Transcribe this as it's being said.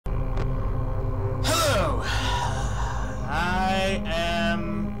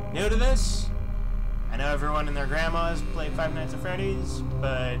everyone and their grandmas play Five Nights at Freddy's,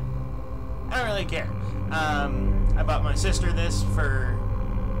 but I don't really care. I bought my sister this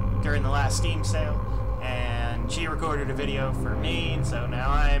during the last Steam sale, and she recorded a video for me, so now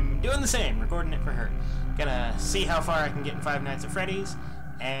I'm doing the same, recording it for her. Gonna see how far I can get in Five Nights at Freddy's,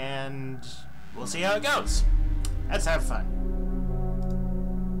 and we'll see how it goes. Let's have fun.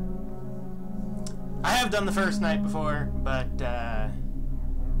 I have done the first night before, but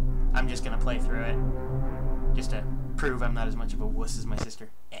I'm just gonna play through it, just to prove I'm not as much of a wuss as my sister.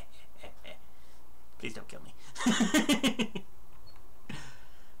 Please don't kill me.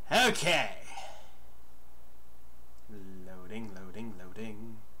 Okay. Loading, loading,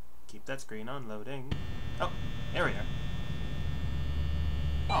 loading. Keep that screen on loading. Oh, there we are.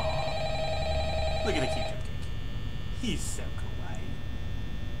 Oh, look at the cute cupcake. He's so kawaii.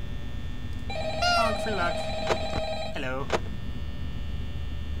 Honk for luck. Hello.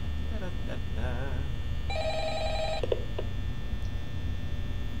 Da, da, da, da.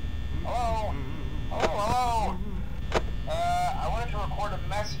 Hello? Hello? I wanted to record a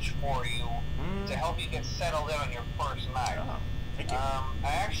message for you to help you get settled in on your first night. Oh, thank you. I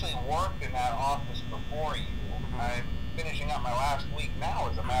actually worked in that office before you. I'm finishing up my last week now,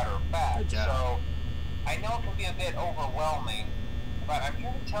 as a matter of fact. Good job. So I know it can be a bit overwhelming, but I'm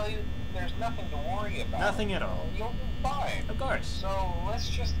here to tell you there's nothing to worry about. Nothing at all. You'll be fine. Of course. So let's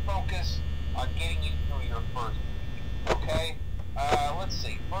just focus on getting you through your first week, okay? Let's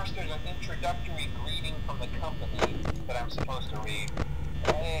see. First, there's an introductory greeting from the company that I'm supposed to read.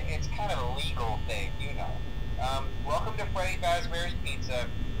 It's kind of a legal thing, you know. Welcome to Freddy Fazbear's Pizza,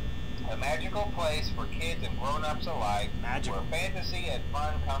 a magical place for kids and grown-ups alike, Magical. where fantasy and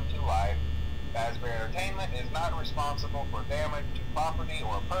fun come to life. Fazbear Entertainment is not responsible for damage to property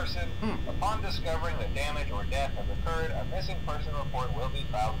or person. Upon discovering that damage or death has occurred, a missing person report will be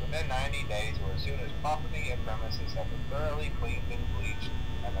filed within 90 days or as soon as property and premises have been thoroughly cleaned and bleached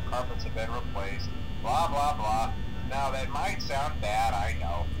and the carpets have been replaced. Blah, blah, blah. Now, that might sound bad, I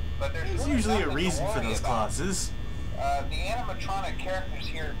know, but there's really usually a nothing reason to for worry those about. clauses. The animatronic characters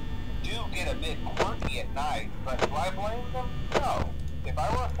here do get a bit quirky at night, but do I blame them? No. If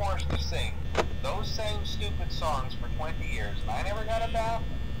I were forced to sing those same stupid songs for 20 years and I never got a bath,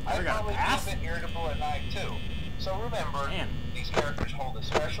 I'd probably be a bit irritable at night too. So remember, these characters hold a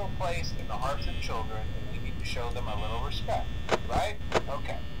special place in the hearts of children and we need to show them a little respect, right?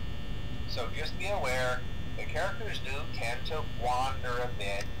 Okay. So just be aware, the characters do tend to wander a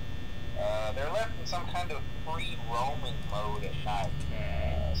bit. They're left in some kind of free roaming mode at night.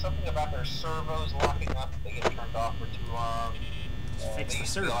 Something about their servos locking up if they get turned off for too long. They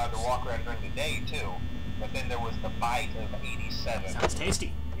used to be allowed to walk around during the day too, but then there was the bite of 87. Sounds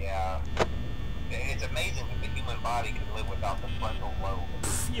tasty. Yeah. It's amazing that the human body can live without the frontal lobe.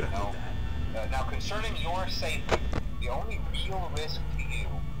 You don't need that. Now, concerning your safety, the only real risk to you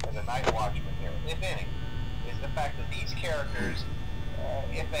as a night watchman here, if any, is the fact that these characters,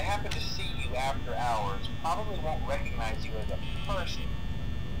 if they happen to see you after hours, probably won't recognize you as a person.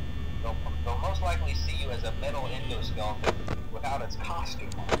 They'll most likely see you as a metal endoskeleton without its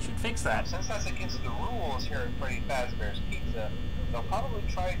costume on. Should fix that. Since that's against the rules here at Freddy Fazbear's Pizza, they'll probably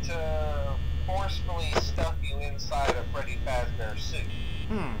try to forcefully stuff you inside a Freddy Fazbear suit.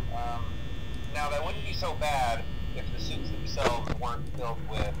 Now, that wouldn't be so bad if the suits themselves weren't filled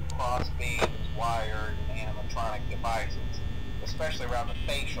with cross beams, wires, and animatronic devices, especially around the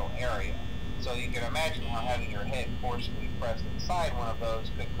facial area. So you can imagine how having your head forcibly pressed inside one of those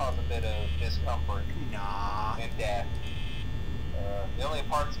could cause a bit of discomfort and death. The only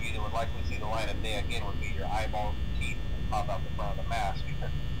parts of you that would likely see the light of day again would be your eyeballs and teeth that pop out the front of the mask.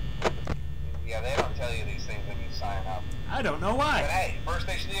 Yeah, they don't tell you these things when you sign up. I don't know why. But hey, first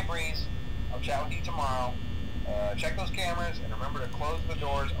station of the breeze. I'll chat with you tomorrow. Check those cameras and remember to close the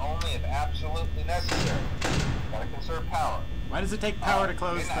doors only if absolutely necessary. Gotta conserve power. Why does it take power to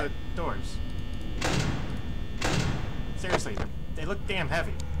close the doors? Seriously, they look damn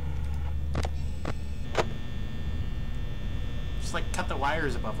heavy. Just like cut the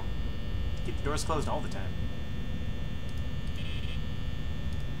wires above them. Keep the doors closed all the time.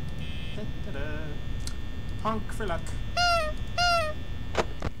 Da-da-da. Honk for luck.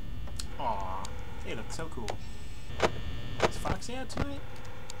 Aw, they look so cool. Is Foxy out tonight?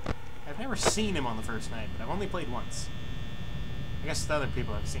 I've never seen him on the first night, but I've only played once. I guess the other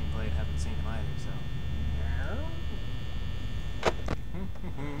people I've seen played haven't seen him either, so...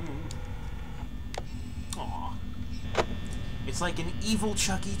 Aww. It's like an evil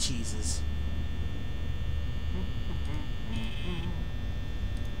Chuck E. Cheese's.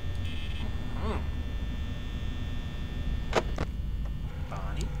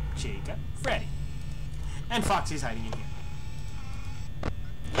 Bonnie, Jacob, Freddy. And Foxy's hiding in here.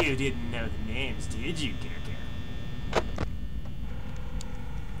 You didn't know the names, did you, Care?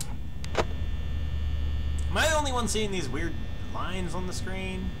 Am I the only one seeing these weird lines on the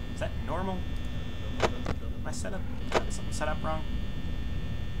screen? Is that normal? Am I got something set up wrong?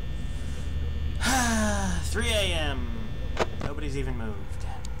 3 a.m. Nobody's even moved.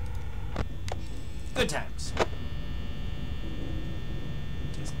 Good times.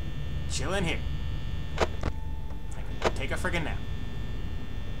 Just chill in here. I can take a friggin' nap.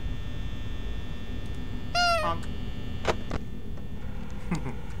 Honk.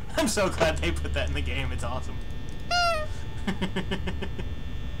 I'm so glad they put that in the game. It's awesome.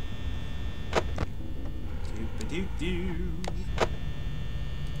 Doop-a-doo-doo.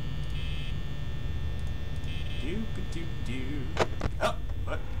 Doop-a-doo-doo. Oh,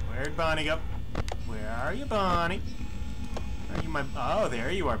 what? Where'd Bonnie go? Where are you, Bonnie? Are you my... Oh,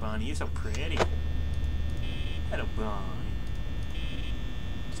 there you are, Bonnie. You're so pretty. Hello, Bonnie.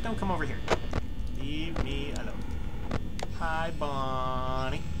 Just don't come over here. Leave me alone. Hi,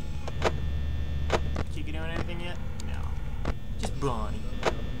 Bonnie. Chica doing anything yet? No. Just Bonnie.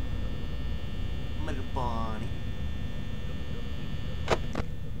 My little Bonnie.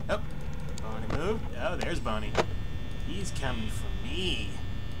 Oh, Bonnie moved. Oh, there's Bonnie. He's coming for me.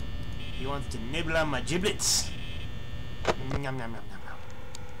 He wants to nibble on my giblets. Nom nom nom nom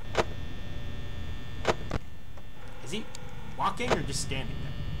nom. Is he walking or just standing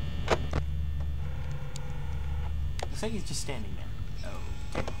there? Looks like he's just standing there.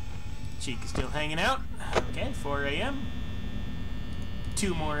 Okay. Chica's still hanging out. Okay, 4 a.m.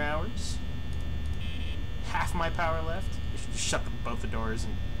 2 more hours. Half my power left. I should just shut both the doors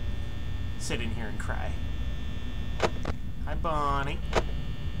and sit in here and cry. Hi, Bonnie.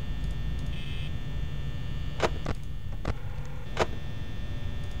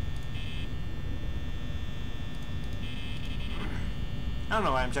 I don't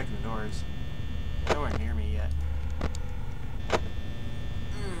know why I'm checking the doors. Nowhere near me yet.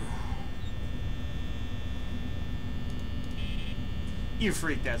 You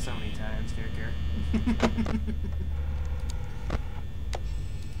freaked out so many times, Care.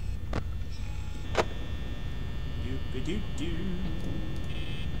 Doop-a-doo-doo.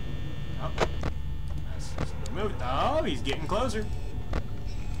 Oh. Oh, he's getting closer.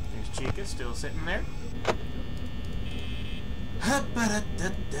 There's Chica still sitting there.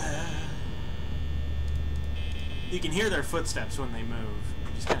 You can hear their footsteps when they move,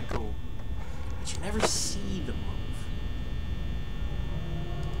 which is kind of cool. But you never see them move.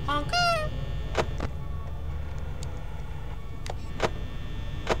 Honk.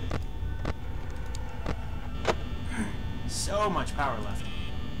 So much power left.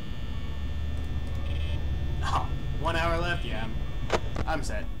 Oh, 1 hour left? Yeah, I'm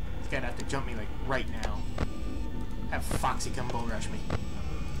set. He's gonna have to jump me like right now. Have Foxy come bull rush me.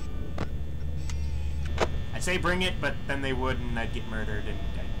 I'd say bring it, but then they would and I'd get murdered and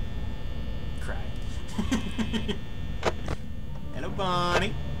I'd cry. Hello,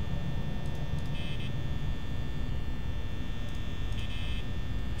 Bonnie.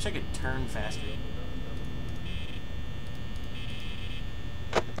 Wish I could turn faster.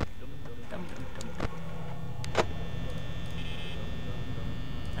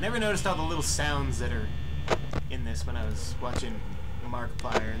 I never noticed all the little sounds that are in this when I was watching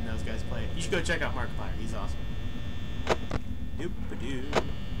Markiplier and those guys play it. You should go check out Markiplier. He's awesome. Doop-a-doo.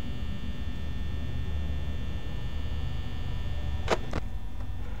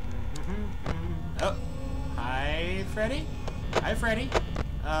 Oh, hi, Freddy. Hi, Freddy.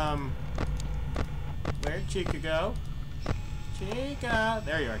 Where'd Chica go? Chica!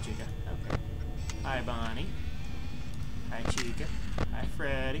 There you are, Chica. Okay. Hi, Bonnie. Hi, Chica. Hi,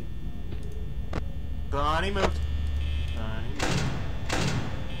 Freddy. Bonnie moved. Bonnie moved.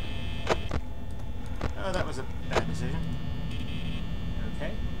 Oh, that was a bad decision.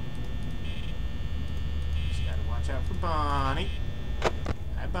 Okay. Just gotta watch out for Bonnie.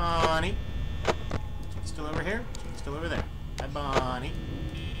 Hi, Bonnie. Chica's still over here? Chica's still over there. Hi, Bonnie.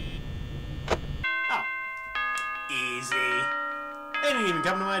 Oh. Easy. They didn't even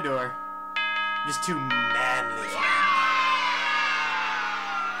come to my door. Just too manly for them.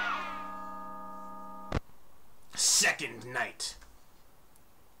 Second night.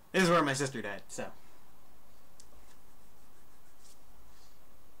 This is where my sister died, so.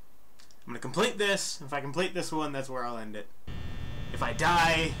 I'm gonna complete this. If I complete this one, that's where I'll end it. If I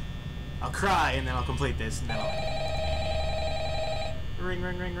die, I'll cry, and then I'll complete this, and then I'll end it. Ring,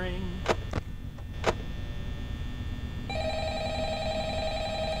 ring, ring, ring.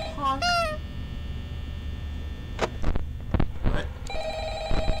 Honk. What?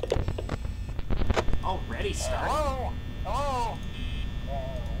 Already?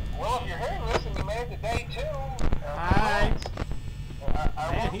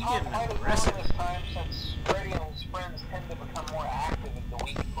 Man, he's getting quite aggressive. as long this time since Freddy and his friends tend to become more active as the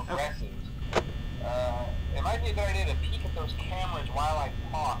week progresses. It might be a good idea to peek at those cameras while I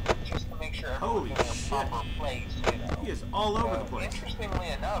talk, just to make sure everyone's in their proper place, you know. He is all over the place. Interestingly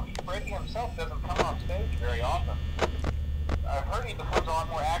enough, Freddy himself doesn't come on stage very often. I've heard he becomes a lot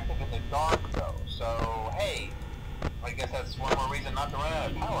more active in the dark, though, so hey, I guess that's one more reason not to run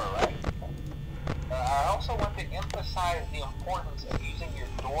out of power, right? I also want to emphasize the importance of using your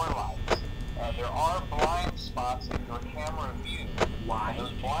door lights. There are blind spots in your camera view. Why? And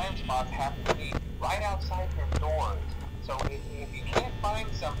those blind spots happen to be right outside your doors. So if you can't find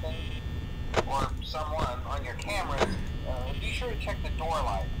something or someone on your camera, be sure to check the door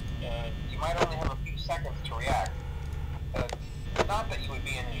light. You might only have a few seconds to react. Not that you would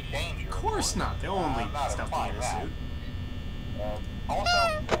be in any danger. Of course not. The only stuff in the suit.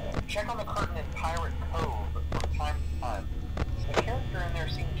 Also, check on the curtain in Pirate Cove from time to time. The character in there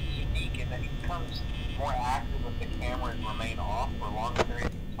seems unique in that he becomes more active if the cameras remain off for long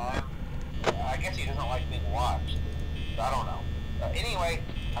periods of time. I guess he doesn't like being watched. I don't know. Anyway,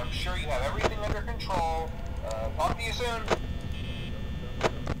 I'm sure you have everything under control. Talk to you soon.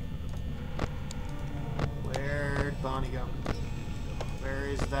 Where'd Bonnie go? Where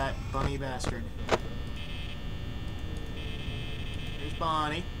is that bunny bastard? There's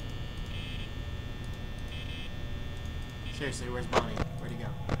Bonnie. Seriously, where's Bonnie? Where'd he go?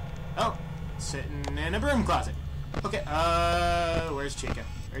 Oh, sitting in a broom closet. Okay, where's Chica?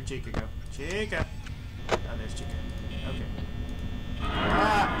 Where'd Chica go? Chica! Oh, there's Chica. Okay.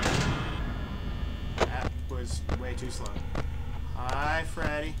 Ah! That was way too slow. Hi,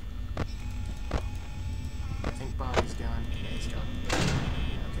 Freddy. I think Bonnie's gone. Yeah, he's gone.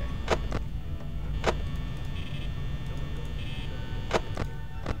 Okay.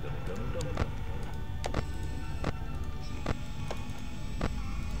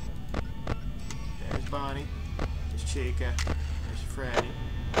 There's Bonnie. There's Chica. There's Freddy.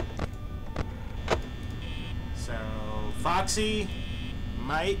 So, Foxy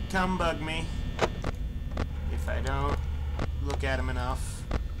might come bug me if I don't look at him enough.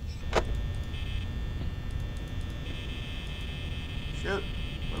 Shoot,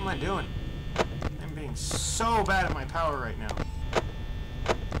 what am I doing? I'm being so bad at my power right now.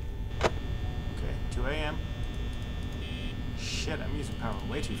 Okay, 2 a.m. Shit, I'm using power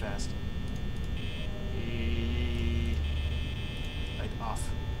way too fast. Light off.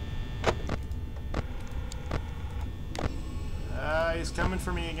 He's coming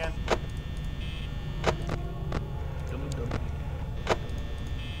for me again.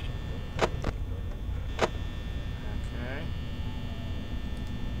 Okay.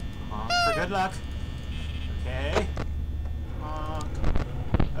 Honk for good luck. Okay. Honk.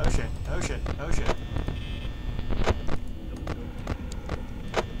 Oh shit, oh shit, oh shit.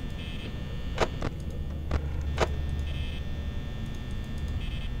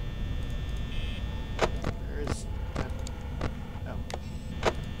 Where's that? Oh.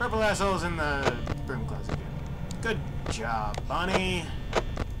 Purple asshole's in the broom closet again. Good job, Bonnie.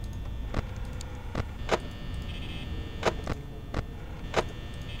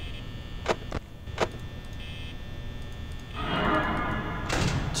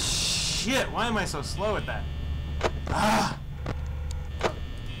 Shit, why am I so slow at that? Ah!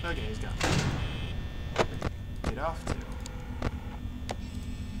 Okay, he's gone. Get off too.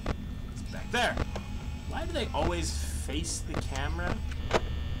 It's back there. Why do they always face the camera?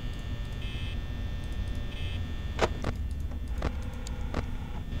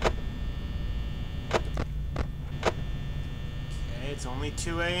 Okay, it's only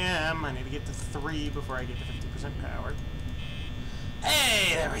 2 a.m. I need to get to 3 before I get to 50% power.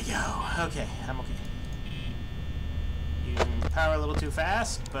 Hey, there we go. Okay, I'm okay. Using the power a little too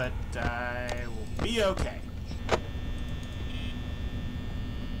fast, but I will be okay.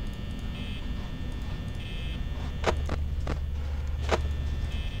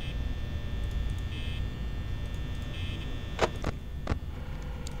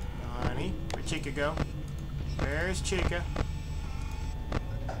 Bonnie, where'd Chica go? Where's Chica?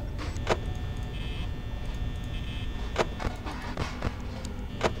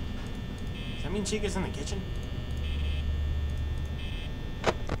 Does that mean Chica's in the kitchen?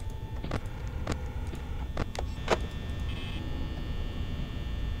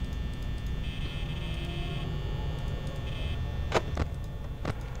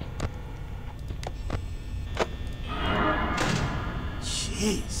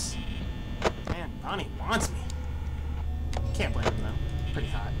 Jeez. Man, Bonnie wants me. Can't blame him though. Pretty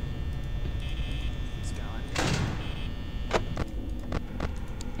hot. He's gone.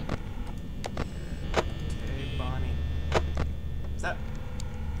 Okay, Bonnie. Is that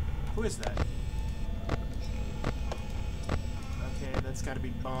Who is that? Okay, that's gotta be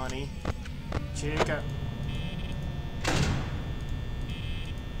Bonnie. Chica.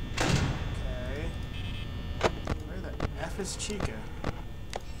 Okay. Where the F is Chica?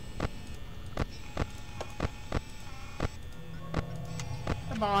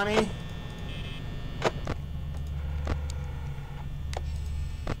 Hi, Bonnie.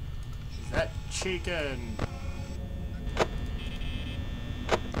 Is that Chica and...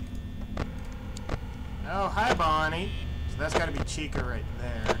 Oh, hi, Bonnie. So that's gotta be Chica right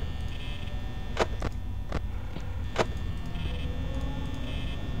there.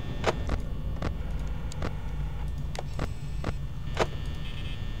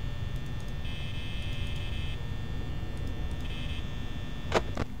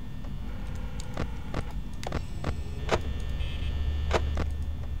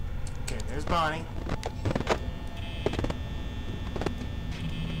 Okay, there's Bonnie.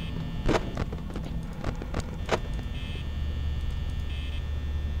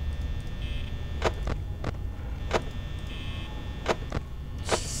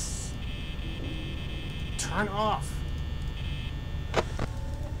 Turn off.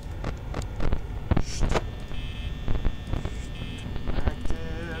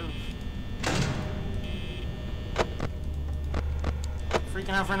 Active. Freaking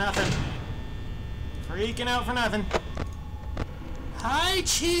out for nothing. Freaking out for nothing. Hi,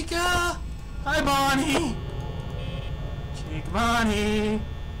 Chica. Hi, Bonnie. Chica, Bonnie.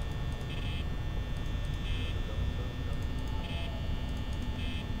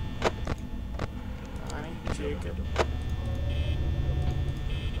 Chica.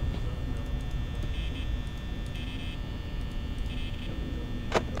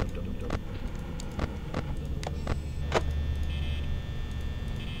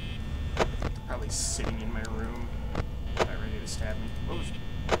 Probably sitting in my room, not ready to stab me. What was...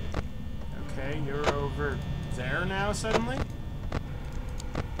 Okay, you're over there now suddenly?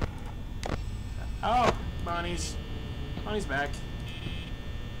 Oh, Bonnie's back.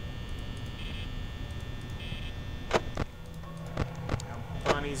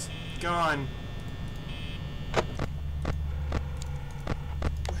 Bonnie's gone.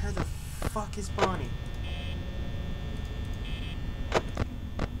 Where the fuck is Bonnie?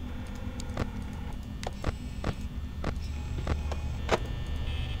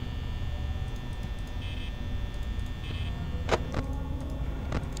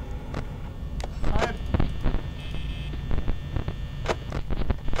 Hi.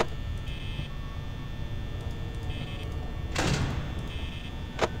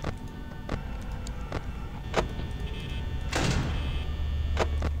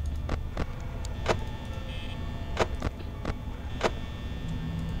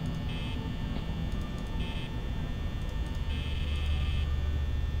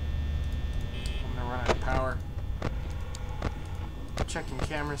 Power. Checking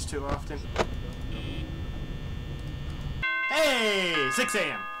cameras too often. Hey! 6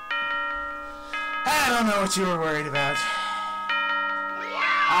 a.m. I don't know what you were worried about.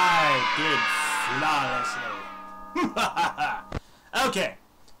 I did flawlessly. Okay,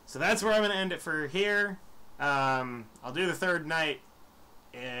 so that's where I'm going to end it for here. I'll do the third night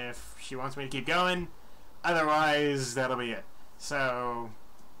if she wants me to keep going. Otherwise, that'll be it. So,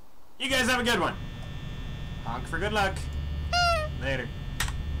 you guys have a good one. Honk for good luck. Later.